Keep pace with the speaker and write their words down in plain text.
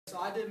So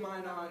I did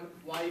mine on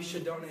why you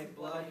should donate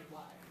blood.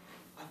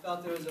 I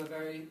felt it was a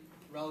very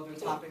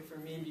relevant topic for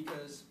me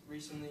because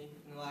recently,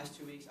 in the last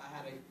 2 weeks, I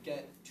had to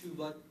get two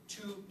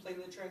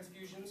platelet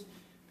transfusions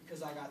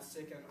because I got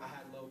sick and I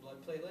had low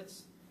blood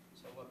platelets.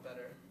 So what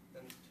better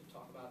than to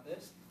talk about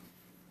this?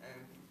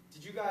 And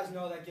did you guys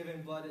know that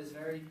giving blood is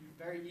very,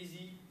 very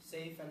easy,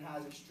 safe, and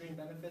has extreme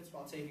benefits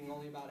while taking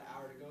only about an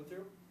hour to go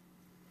through?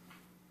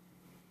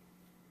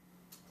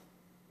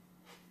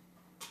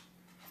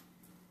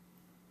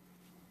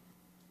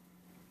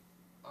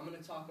 I'm going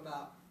to talk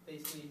about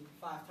basically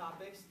 5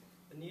 topics: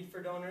 the need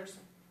for donors,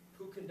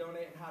 who can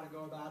donate and how to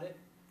go about it,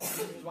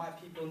 reasons why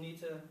people need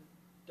to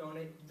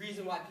donate,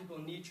 reason why people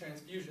need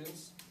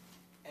transfusions,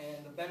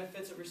 and the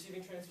benefits of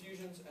receiving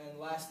transfusions, and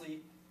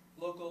lastly,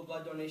 local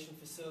blood donation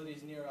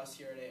facilities near us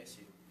here at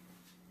ASU.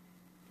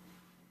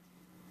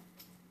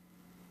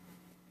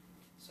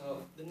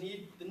 So the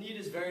need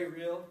is very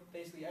real.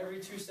 Basically, every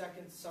 2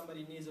 seconds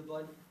somebody needs a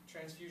blood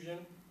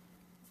transfusion.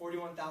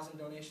 41,000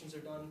 donations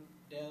are done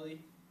daily.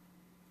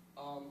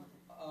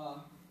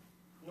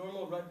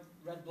 Normal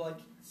red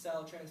blood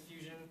cell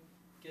transfusion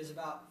gives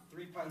about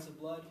 3 pints of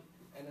blood,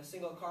 and a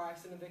single car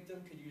accident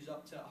victim could use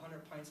up to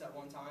 100 pints at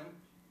one time,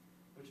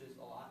 which is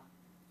a lot.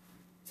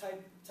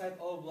 Type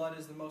O blood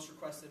is the most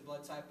requested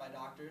blood type by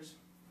doctors.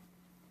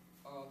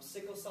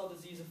 Sickle cell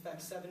disease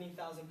affects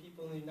 70,000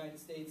 people in the United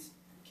States,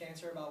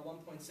 cancer about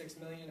 1.6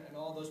 million, and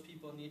all those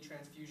people need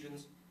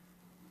transfusions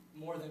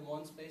more than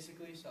once,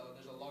 basically, so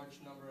there's a large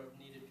number of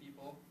needed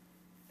people.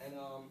 And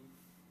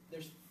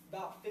there's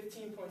about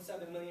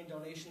 15.7 million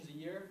donations a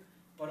year,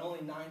 but only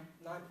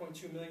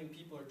 9.2 million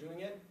people are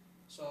doing it,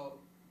 so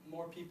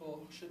more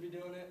people should be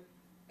doing it.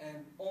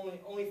 And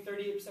only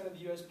 38% of the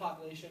U.S.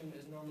 population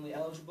is normally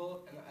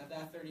eligible, and of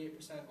that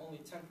 38%, only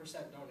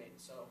 10% donate.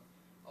 So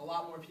a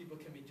lot more people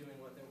can be doing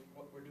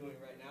what we're doing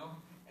right now.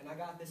 And I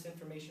got this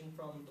information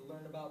from the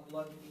Learn About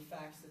Blood and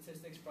Facts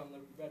statistics from the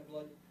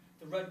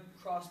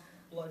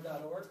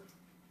redcrossblood.org.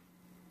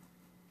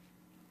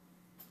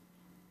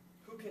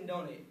 Who can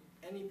donate?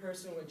 Any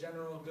person with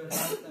general good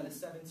health that is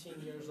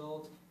 17 years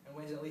old and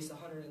weighs at least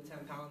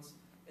 110 pounds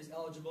is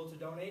eligible to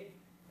donate.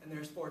 And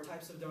there's 4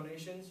 types of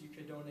donations. You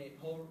could donate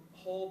whole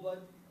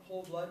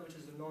blood, which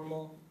is the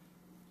normal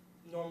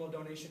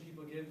donation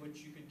people give,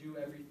 which you could do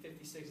every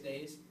 56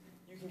 days.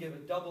 You can give a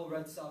double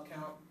red cell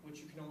count, which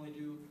you can only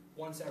do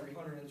once every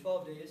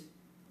 112 days.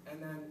 And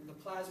then the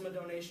plasma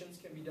donations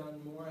can be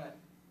done more at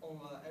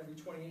every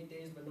 28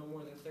 days, but no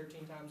more than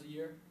 13 times a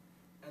year.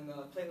 And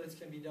the platelets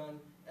can be done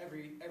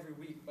every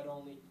week, but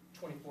only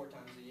 24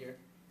 times a year.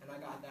 And I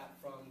got that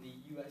from the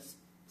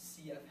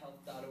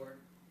uscfhealth.org.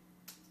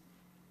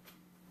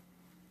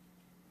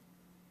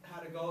 How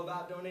to go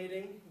about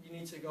donating: you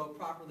need to go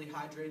properly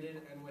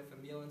hydrated and with a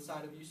meal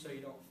inside of you so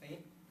you don't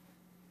faint.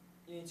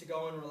 You need to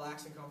go and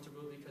relax and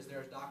comfortable because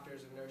there's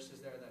doctors and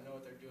nurses there that know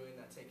what they're doing,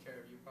 that take care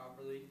of you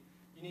properly.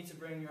 You need to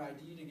bring your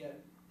ID to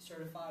get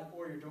certified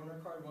or your donor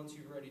card once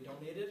you've already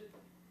donated.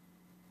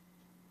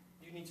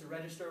 You need to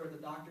register with the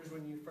doctors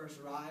when you first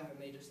arrive, and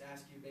they just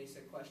ask you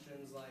basic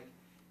questions like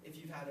if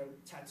you've had a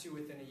tattoo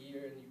within a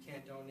year and you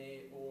can't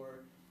donate,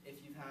 or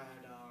if you've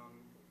had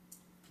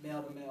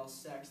male-to-male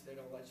sex, they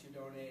don't let you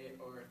donate,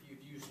 or if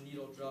you've used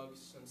needle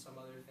drugs and some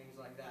other things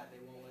like that, they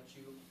won't let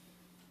you.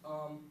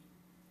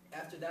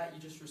 After that, you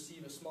just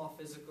receive a small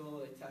physical.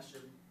 They test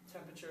your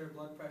temperature,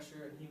 blood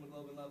pressure, and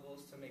hemoglobin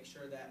levels to make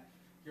sure that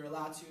you're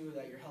allowed to,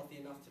 that you're healthy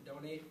enough to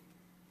donate.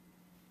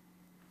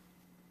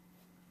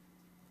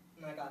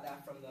 And I got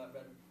that from the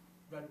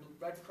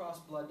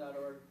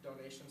redcrossblood.org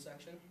donation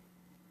section.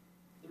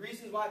 The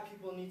reasons why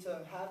people need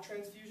to have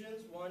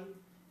transfusions: 1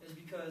 is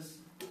because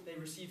they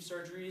receive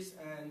surgeries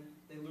and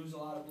they lose a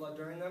lot of blood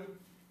during them.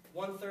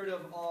 1/3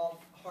 of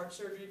all heart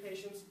surgery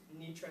patients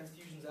need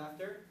transfusions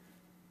after.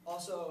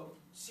 Also,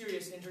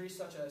 serious injuries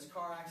such as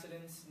car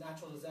accidents,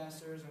 natural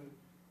disasters, and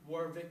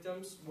war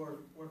victims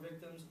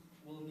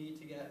will need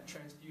to get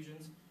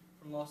transfusions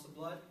from loss of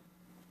blood.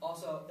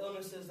 Also,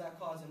 illnesses that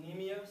cause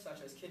anemia,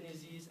 such as kidney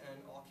disease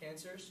and all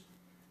cancers,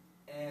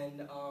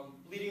 and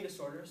bleeding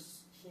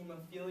disorders,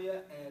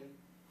 hemophilia, and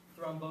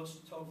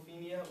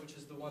thrombocytopenia, which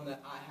is the one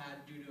that I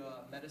had due to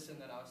a medicine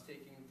that I was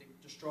taking to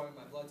destroy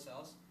my blood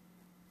cells.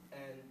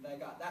 And I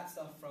got that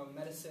stuff from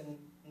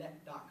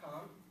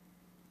medicinenet.com.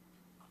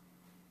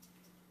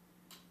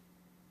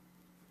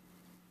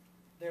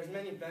 There's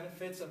many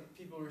benefits of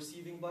people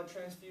receiving blood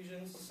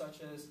transfusions,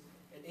 such as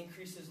it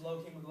increases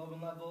low hemoglobin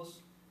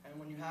levels, and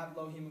when you have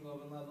low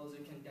hemoglobin levels,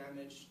 it can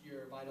damage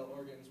your vital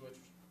organs, which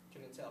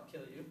can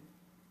kill you.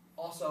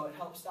 Also, it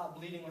helps stop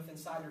bleeding within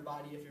inside your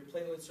body if your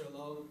platelets are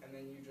low, and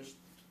then you just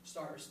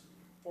start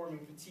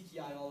forming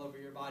petechiae all over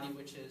your body,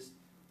 which is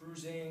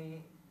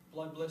bruising,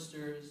 blood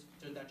blisters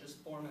that just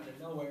form out of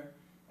nowhere,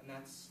 and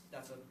that's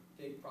a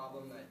big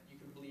problem that you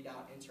can bleed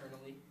out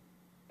internally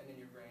and in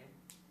your brain.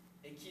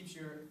 It keeps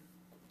your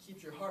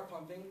heart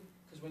pumping,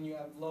 because when you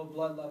have low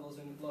blood levels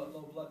and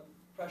low blood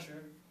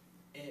pressure,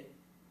 it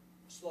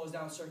slows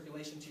down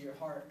circulation to your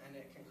heart, and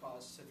it can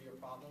cause severe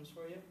problems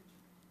for you.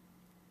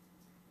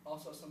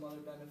 Also, some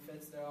other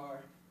benefits, there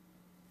are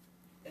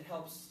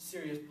helps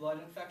serious blood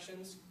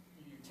infections.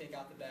 You take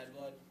out the bad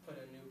blood, put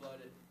in new blood,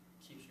 it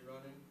keeps you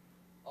running.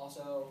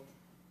 Also,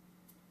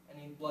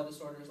 any blood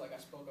disorders like I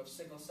spoke of,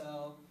 sickle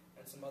cell,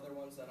 and some other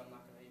ones that I'm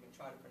not going to even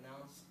try to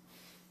pronounce.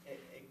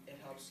 It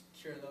helps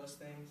cure those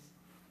things.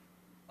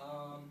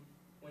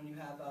 When you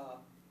have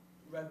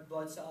red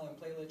blood cell and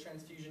platelet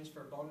transfusions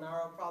for bone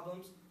marrow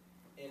problems,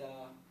 it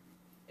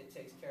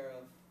takes care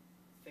of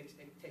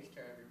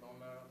your bone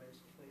marrow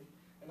basically.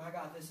 And I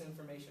got this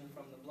information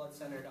from the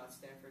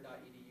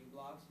bloodcenter.stanford.edu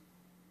blogs.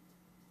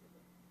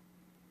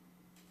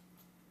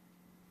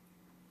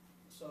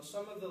 So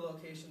some of the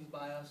locations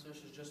by us,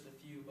 this is just a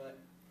few, but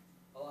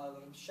a lot of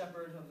them: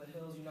 Shepherd of the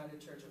Hills United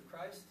Church of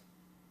Christ,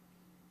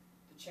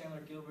 the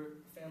Chandler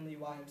Gilbert Family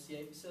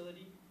YMCA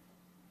facility,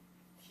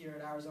 here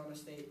at Arizona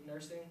State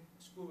Nursing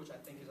School, which I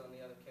think is on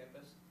the other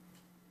campus,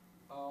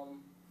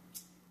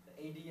 the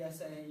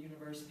ADSA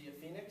University of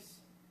Phoenix,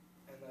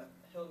 and the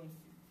Hilton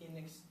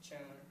Phoenix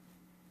Chandler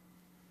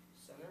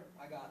Center.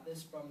 I got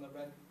this from the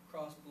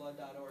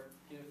redcrossblood.org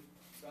Give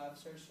Drive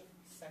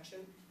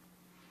section.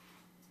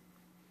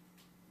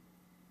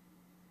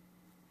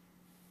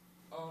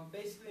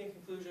 Basically, in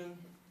conclusion,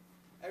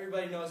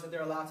 everybody knows that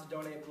they're allowed to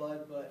donate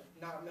blood, but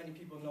not many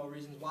people know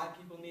reasons why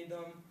people need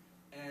them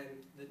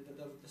and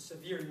the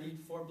severe need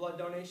for blood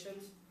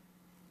donations.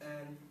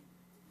 And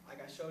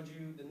like I showed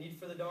you, the need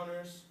for the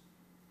donors,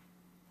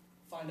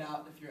 find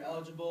out if you're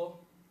eligible,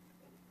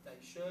 that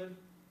you should.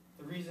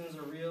 The reasons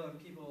are real, and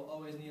people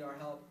always need our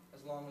help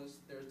as long as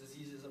there's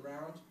diseases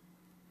around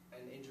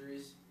and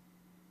injuries.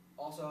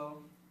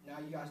 Also, now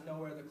you guys know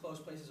where the close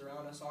places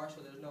around us are,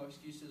 so there's no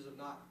excuses of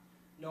not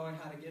knowing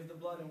how to give the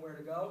blood and where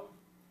to go.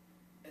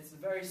 It's a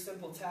very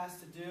simple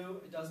task to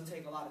do. It doesn't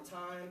take a lot of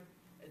time.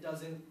 It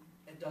doesn't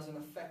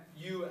affect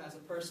you as a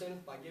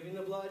person by giving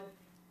the blood,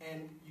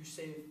 and you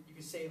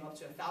can save up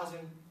to 1,000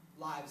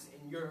 lives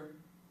in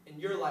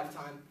your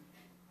lifetime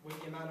with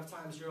the amount of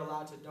times you're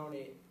allowed to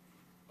donate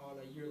on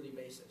a yearly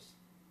basis.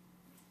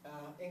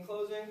 In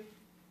closing,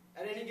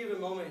 at any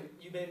given moment,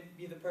 you may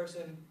be the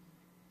person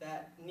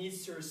that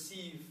needs to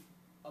receive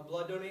a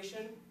blood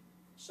donation.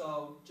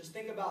 So just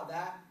think about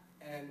that,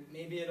 and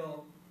maybe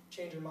it'll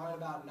change your mind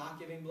about not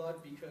giving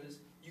blood, because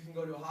you can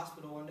go to a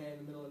hospital one day in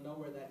the middle of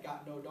nowhere that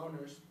got no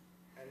donors,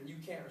 and you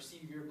can't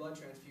receive your blood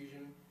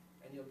transfusion,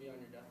 and you'll be on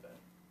your deathbed.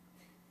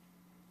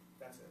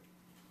 That's it.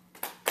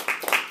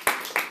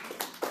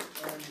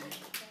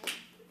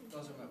 And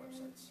those are my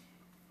websites.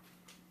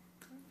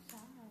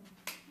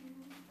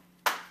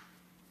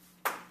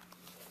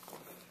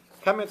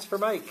 Comments for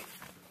Mike?